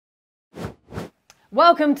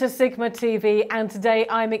Welcome to SiGMA TV, and today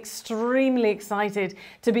I'm extremely excited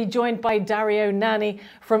to be joined by Dario Nanni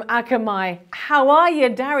from Akamai. How are you,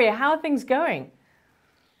 Dario? How are things going?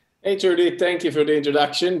 Hey, Trudy, thank you for the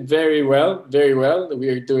introduction. Very well, very well. We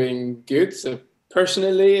are doing good. So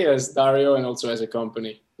personally, as Dario, and also as a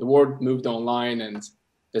company, the world moved online, and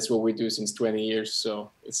that's what we do since 20 years.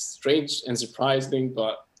 So it's strange and surprising,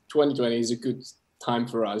 but 2020 is a good time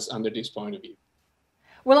for us under this point of view.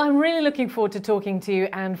 Well, I'm really looking forward to talking to you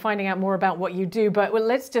and finding out more about what you do. But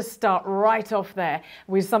let's just start right off there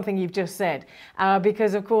with something you've just said.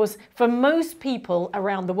 Because, of course, for most people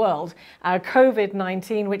around the world,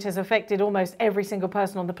 COVID-19, which has affected almost every single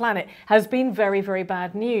person on the planet, has been very, very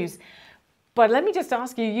bad news. But let me just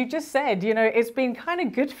ask you, you just said, it's been kind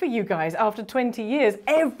of good for you guys. After 20 years,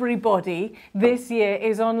 everybody this year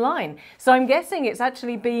is online. So I'm guessing it's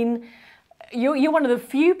actually been... You're one of the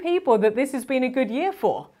few people that this has been a good year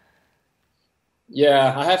for.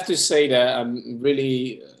 Yeah, I have to say that I'm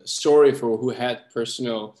really sorry for who had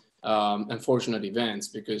personal unfortunate events,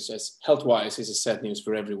 because as health-wise, it's a sad news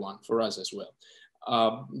for everyone, for us as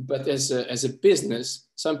well. But as a business,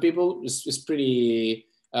 some people is pretty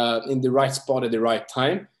in the right spot at the right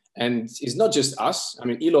time. And it's not just us. I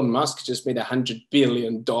mean, Elon Musk just made $100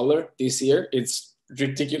 billion this year. It's a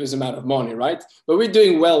ridiculous amount of money, right? But we're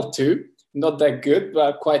doing well too. Not that good,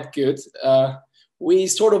 but quite good. We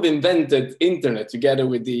sort of invented internet together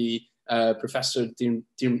with the Professor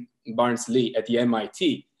Tim Berners-Lee at the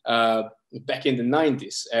MIT back in the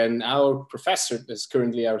 90s. And our professor is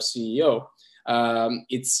currently our CEO.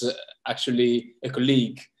 It's actually a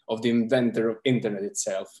colleague of the inventor of internet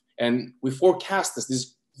itself. And we forecasted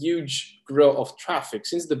this huge growth of traffic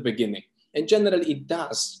since the beginning. And generally, it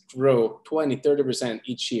does grow 20–30%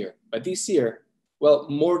 each year. But this year, well,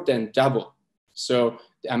 more than double. So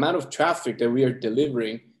the amount of traffic that we are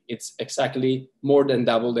delivering, it's exactly more than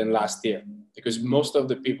double than last year, because most of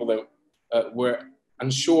the people that were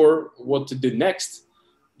unsure what to do next,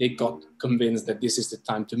 they got convinced that this is the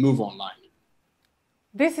time to move online.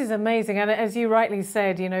 This is amazing. And as you rightly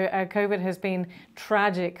said, COVID has been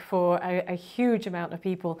tragic for a huge amount of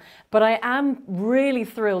people. But I am really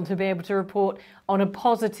thrilled to be able to report on a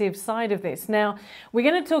positive side of this. Now, we're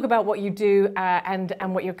going to talk about what you do and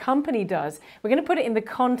what your company does. We're going to put it in the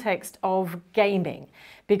context of gaming,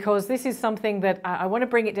 because this is something that I want to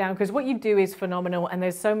bring it down, because what you do is phenomenal and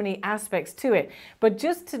there's so many aspects to it. But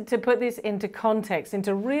just to put this into context,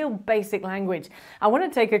 into real basic language, I want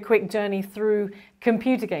to take a quick journey through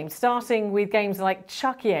computer games, starting with games like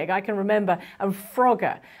Chucky Egg, I can remember, and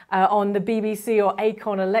Frogger on the BBC, or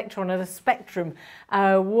Acorn Electron or the Spectrum,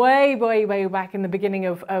 way back in the beginning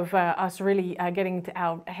of us really getting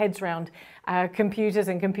our heads around computers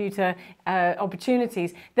and computer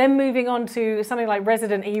opportunities. Then moving on to something like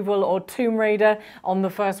Resident Evil or Tomb Raider on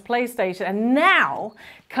the first PlayStation, and now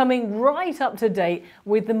coming right up to date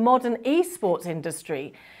with the modern esports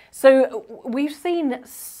industry. So we've seen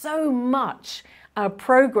so much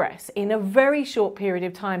progress in a very short period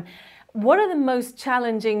of time. What are the most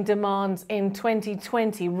challenging demands in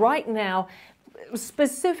 2020 right now,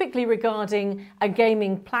 specifically regarding a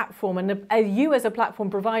gaming platform and you as a platform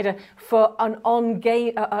provider for an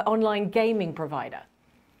online gaming provider?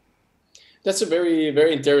 That's a very,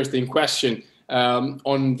 very interesting question.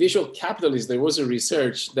 On visual capitalism, there was a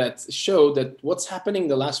research that showed that what's happening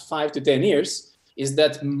the last 5 to 10 years is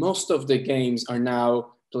that most of the games are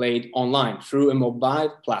now played online through a mobile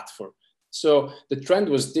platform. So the trend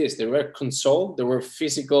was this: there were console, there were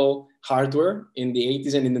physical hardware in the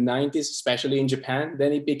 80s and in the 90s, especially in Japan.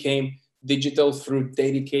 Then it became digital through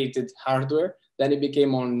dedicated hardware. Then it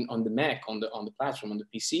became on the Mac, on the platform, on the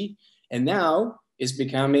PC. And now it's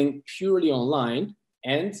becoming purely online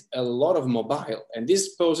and a lot of mobile. And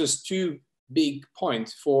this poses two big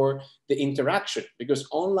points for the interaction, because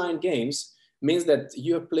online games means that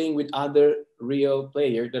you're playing with other real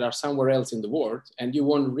players that are somewhere else in the world, and you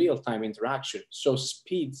want real-time interaction. So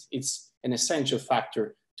speed is an essential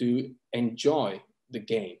factor to enjoy the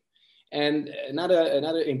game. And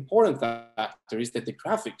another important factor is that the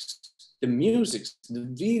graphics, the music, the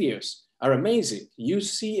videos are amazing. You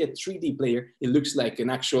see a 3D player, it looks like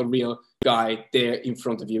an actual real guy there in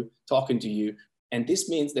front of you, talking to you. And this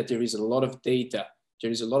means that there is a lot of data,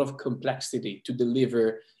 there is a lot of complexity to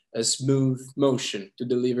deliver a smooth motion, to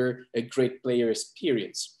deliver a great player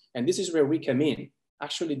experience. And this is where we come in.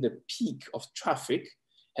 Actually, the peak of traffic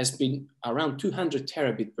has been around 200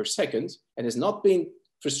 terabits per second, and has not been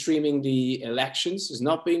for streaming the elections, has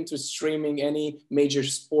not been for streaming any major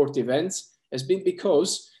sport events, has been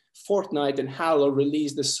because Fortnite and Halo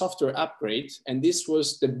released the software upgrade, and this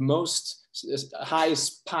was the most high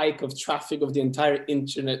spike of traffic of the entire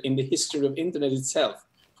internet in the history of internet itself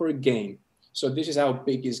for a game. So this is how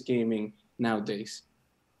big is gaming nowadays.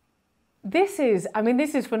 This is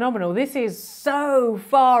phenomenal. This is so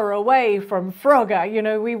far away from Frogger. You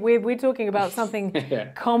know, we're talking about something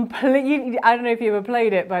completely. I don't know if you ever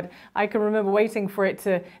played it, but I can remember waiting for it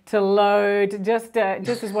to load. Just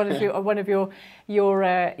as one of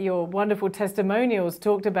your wonderful testimonials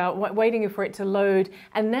talked about, waiting for it to load.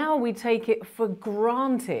 And now we take it for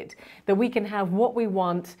granted that we can have what we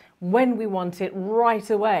want when we want it right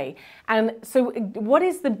away. And so what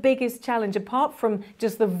is the biggest challenge apart from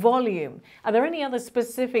just the volume? Are there any other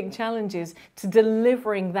specific challenges to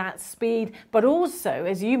delivering that speed, but also,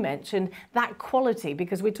 as you mentioned, that quality?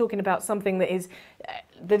 Because we're talking about something that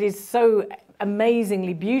is so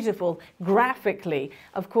amazingly beautiful graphically.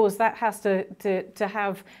 Of course, that has to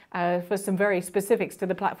have for some very specifics to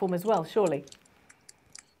the platform as well, surely.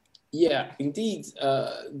 Yeah, indeed.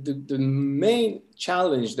 The main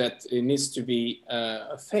challenge that needs to be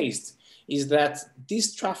faced is that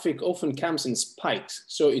this traffic often comes in spikes.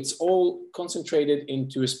 So it's all concentrated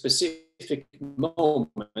into a specific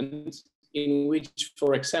moment in which,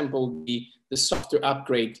 for example, the software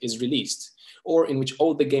upgrade is released, or in which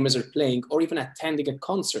all the gamers are playing or even attending a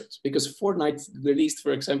concert. Because Fortnite released,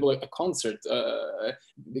 for example, a concert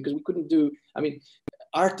because we couldn't do,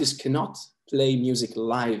 artists cannot play music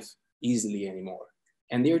live easily anymore.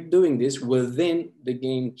 And they're doing this within the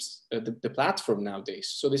games, the platform nowadays.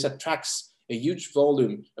 So this attracts a huge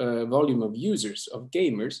volume of users, of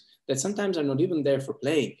gamers, that sometimes are not even there for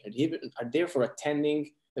playing, are there for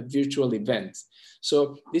attending a virtual event.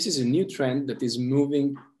 So this is a new trend that is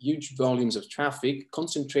moving huge volumes of traffic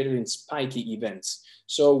concentrated in spiky events.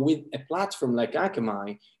 So with a platform like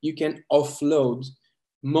Akamai, you can offload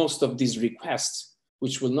most of these requests,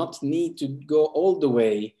 which will not need to go all the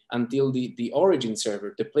way until the origin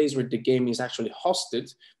server, the place where the game is actually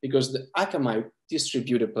hosted, because the Akamai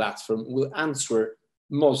distributed platform will answer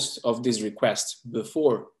most of these requests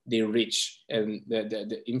before they reach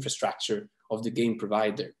the infrastructure of the game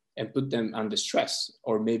provider and put them under stress,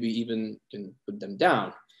 or maybe even can put them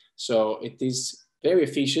down. So it is very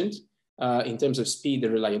efficient in terms of speed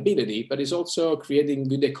and reliability, but it's also creating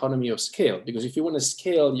good economy of scale, because if you want to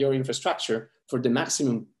scale your infrastructure for the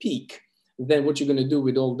maximum peak, then what you're going to do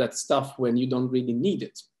with all that stuff when you don't really need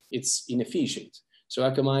it? It's inefficient. So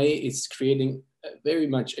Akamai is creating very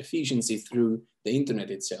much efficiency through the internet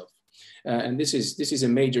itself. And this is a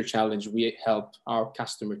major challenge we help our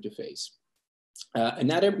customer to face.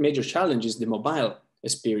 Another major challenge is the mobile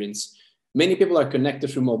experience. Many people are connected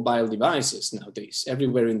through mobile devices nowadays,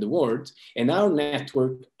 everywhere in the world. And our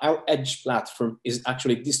network, our edge platform is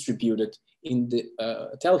actually distributed in the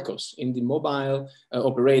telcos, in the mobile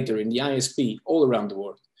operator, in the ISP, all around the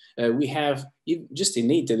world. We have, just in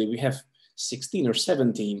Italy, we have 16 or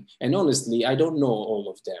 17. And honestly, I don't know all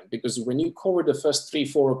of them, because when you cover the first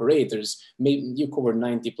 3-4 operators, maybe you cover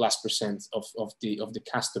 90+% of the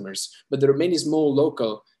customers. But there are many small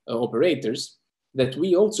local operators that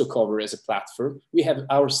we also cover as a platform. We have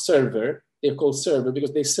our server, they're called server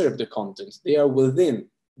because they serve the content. They are within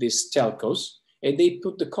these telcos and they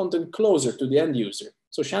put the content closer to the end user.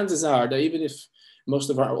 So chances are that even if most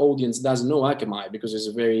of our audience doesn't know Akamai, because it's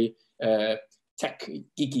a very tech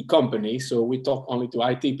geeky company, so we talk only to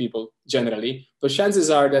IT people generally, but chances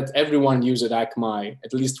are that everyone uses Akamai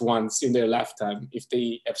at least once in their lifetime if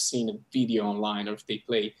they have seen a video online or if they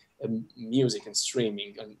play music and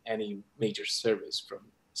streaming on any major service from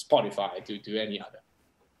Spotify to any other.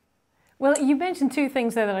 Well, you mentioned two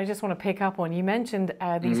things there that I just want to pick up on. You mentioned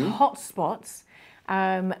these hotspots.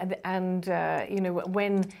 You know,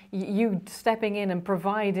 when you stepping in and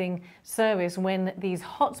providing service when these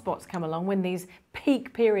hotspots come along, when these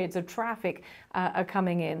peak periods of traffic are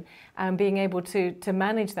coming in, and being able to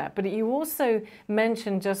manage that. But you also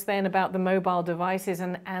mentioned just then about the mobile devices,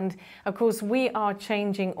 and of course we are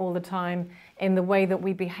changing all the time in the way that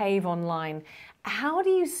we behave online. How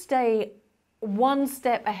do you stay one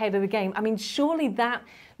step ahead of the game? I mean, surely that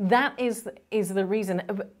is the reason.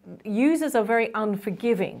 Users are very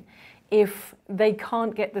unforgiving if they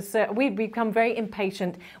can't get the service. We become very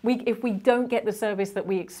impatient. If we don't get the service that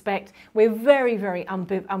we expect, we're very, very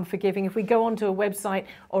unforgiving. If we go onto a website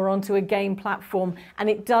or onto a game platform and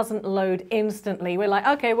it doesn't load instantly, we're like,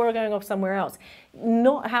 okay, we're going off somewhere else.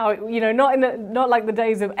 Not how, you know, not like the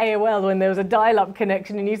days of AOL when there was a dial-up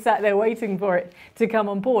connection and you sat there waiting for it to come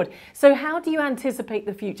on board. So how do you anticipate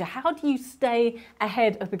the future? How do you stay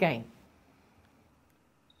ahead of the game?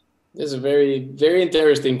 That's a very, very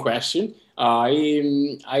interesting question. I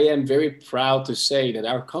am very proud to say that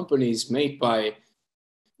our company is made by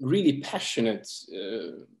really passionate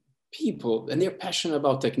people, and they're passionate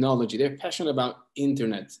about technology. They're passionate about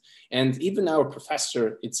internet, and even our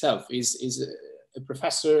professor itself is a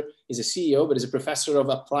professor, is a CEO, but is a professor of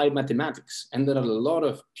applied mathematics, and there are a lot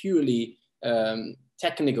of purely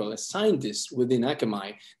technical scientists within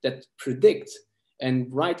Akamai that predict and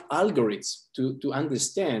write algorithms to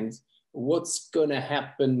understand what's going to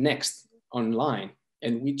happen next online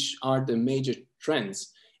and which are the major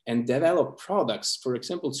trends, and develop products, for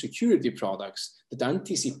example, security products that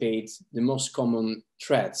anticipate the most common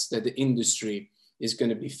threats that the industry is going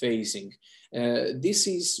to be facing. This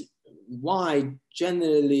is why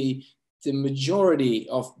generally the majority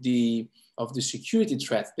of the security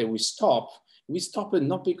threats that we stop it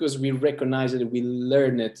not because we recognize it, we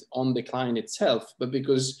learn it on the client itself, but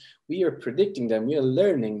because we are predicting them, we are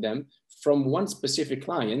learning them from one specific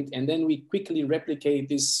client, and then we quickly replicate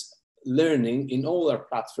this learning in all our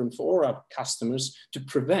platforms for our customers to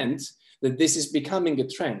prevent that this is becoming a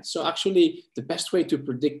trend. So actually, the best way to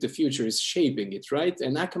predict the future is shaping it, right?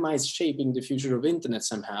 And Akamai is shaping the future of internet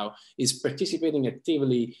somehow, is participating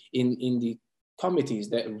actively in the committees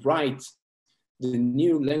that write the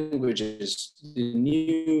new languages, the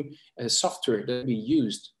new software that we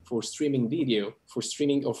used for streaming video, for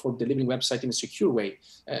streaming or for delivering website in a secure way.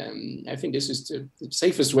 I think this is the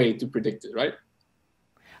safest way to predict it, right?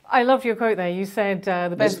 I loved your quote there. You said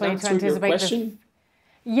the best way to anticipate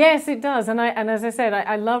Yes, it does. And as I said,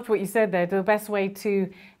 I loved what you said there. The best way to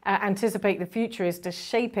anticipate the future is to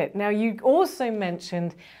shape it. Now, you also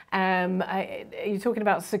mentioned, you're talking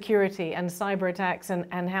about security and cyber attacks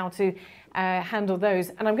and how to handle those.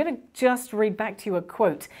 And I'm going to just read back to you a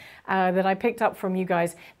quote that I picked up from you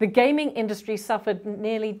guys. The gaming industry suffered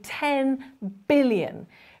nearly 10 billion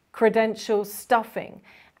credential stuffing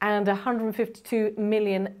and 152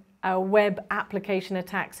 million web application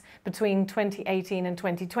attacks between 2018 and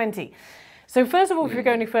 2020. So first of all, if we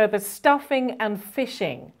go any further, stuffing and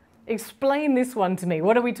phishing. Explain this one to me.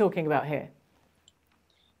 What are we talking about here?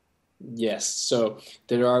 Yes, so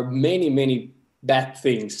there are many, many bad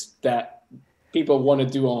things that people want to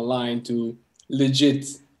do online to legit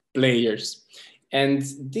players. And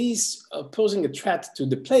these are posing a threat to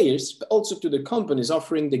the players, but also to the companies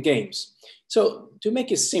offering the games. So to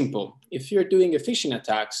make it simple, if you're doing a phishing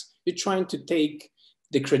attacks, you're trying to take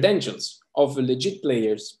the credentials of legit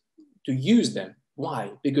players to use them.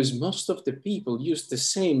 Why? Because most of the people use the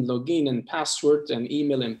same login and password and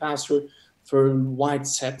email and password for a wide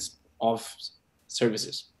set of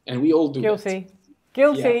services. And we all do Guilty. that.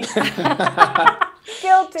 Guilty. Yeah.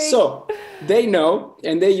 Guilty. So they know,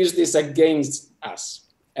 and they use this against us.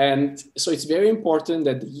 And so it's very important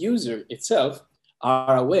that the user itself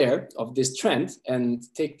are aware of this trend and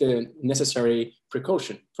take the necessary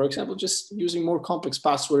precaution. For example, just using more complex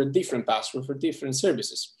password, different password for different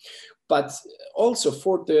services. But also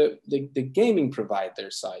for the gaming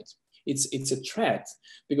provider side, it's a threat,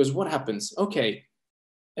 because what happens? Okay,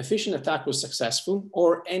 a phishing attack was successful,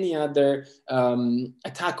 or any other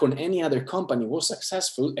attack on any other company was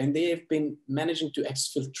successful, and they have been managing to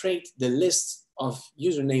exfiltrate the list of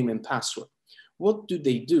username and password. What do?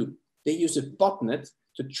 They use a botnet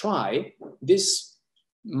to try this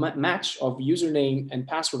match of username and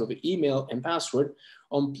password, of email and password,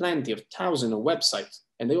 on plenty of thousands of websites.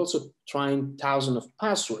 And they also try thousands of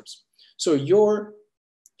passwords. So your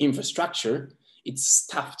infrastructure, it's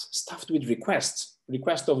stuffed with request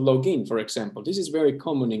of login, for example. This is very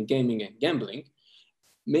common in gaming and gambling.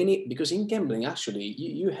 Because in gambling, actually,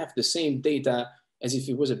 you have the same data as if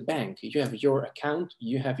it was a bank. You have your account,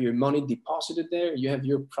 you have your money deposited there, you have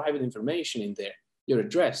your private information in there, your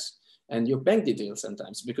address and your bank details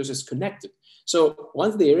sometimes, because it's connected. So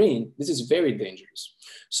once they're in, this is very dangerous.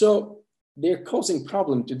 So they're causing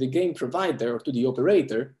problem to the game provider or to the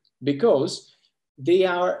operator, because they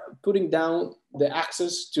are putting down the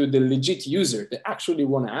access to the legit user that actually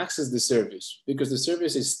want to access the service, because the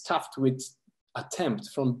service is stuffed with attempt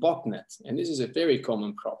from botnet. And this is a very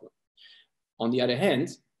common problem. On the other hand,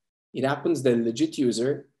 it happens that legit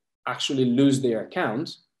user actually lose their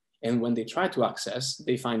account, and when they try to access,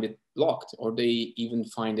 they find it blocked, or they even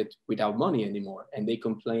find it without money anymore, and they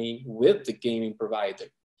complain with the gaming provider,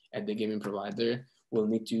 and the gaming provider will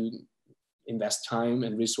need to invest time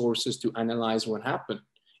and resources to analyze what happened.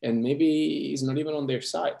 And maybe it's not even on their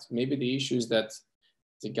side. Maybe the issue is that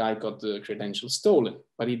the guy got the credentials stolen,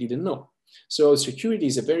 but he didn't know. So security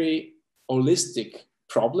is a very holistic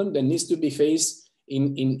problem that needs to be faced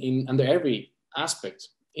in under every aspect,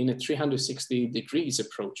 in a 360 degrees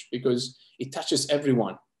approach, because it touches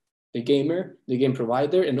everyone. the gamer, the game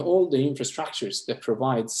provider, and all the infrastructures that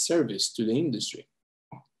provide service to the industry.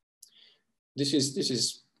 This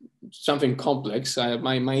is something complex.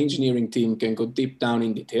 My engineering team can go deep down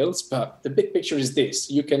in details, but the big picture is this.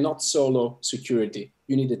 You cannot solo security.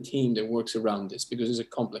 You need a team that works around this because it's a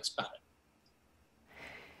complex pattern.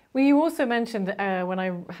 Well, you also mentioned when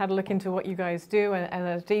I had a look into what you guys do and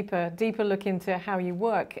a deeper look into how you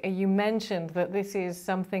work, you mentioned that this is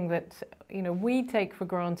something that we take for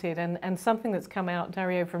granted, and something that's come out,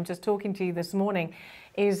 Dario, from just talking to you this morning,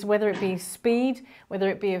 is whether it be speed, whether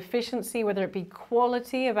it be efficiency, whether it be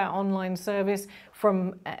quality of our online service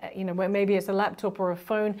from where maybe it's a laptop or a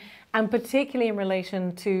phone, and particularly in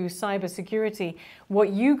relation to cybersecurity. What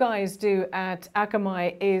you guys do at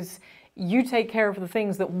Akamai is you take care of the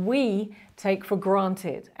things that we take for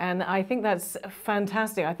granted. And I think that's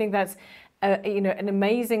fantastic. I think that's an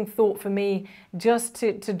amazing thought for me just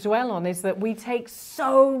to dwell on, is that we take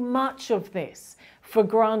so much of this for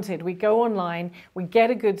granted. We go online, we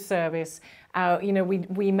get a good service,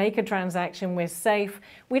 we make a transaction, we're safe.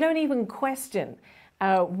 We don't even question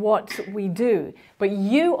what we do. But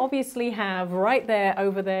you obviously have right there,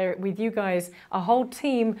 over there with you guys, a whole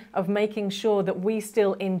team of making sure that we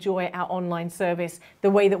still enjoy our online service the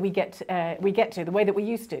way that we get to, the way that we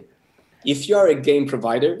used to. If you are a game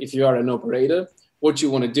provider, if you are an operator, what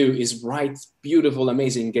you want to do is write beautiful,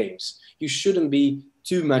 amazing games. You shouldn't be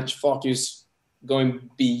too much focused going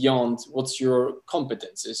beyond what's your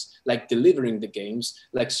competences, like delivering the games,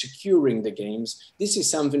 like securing the games. This is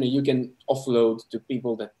something that you can offload to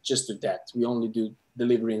people that just do that. We only do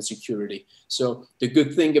delivery and security. So the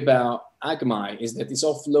good thing about Akamai is that it's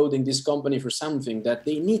offloading this company for something that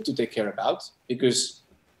they need to take care about, because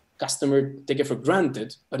customers take it for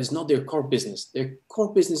granted, but it's not their core business. Their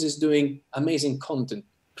core business is doing amazing content,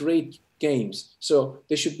 great games. So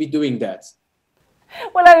they should be doing that.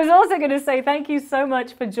 Well, I was also going to say thank you so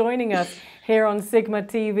much for joining us here on SiGMA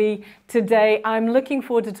TV today. I'm looking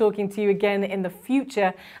forward to talking to you again in the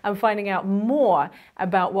future and finding out more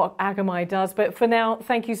about what Akamai does. But for now,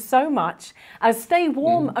 thank you so much. Stay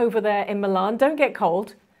warm over there in Milan. Don't get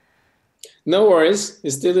cold. No worries.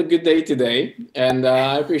 It's still a good day today, and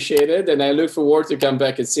I appreciate it. And I look forward to come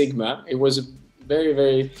back at SiGMA. It was a very,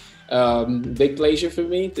 very big pleasure for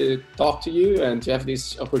me to talk to you and to have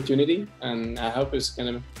this opportunity, and I hope it's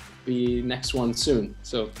going to be next one soon.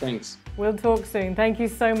 So thanks. We'll talk soon. Thank you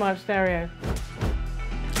so much, Dario.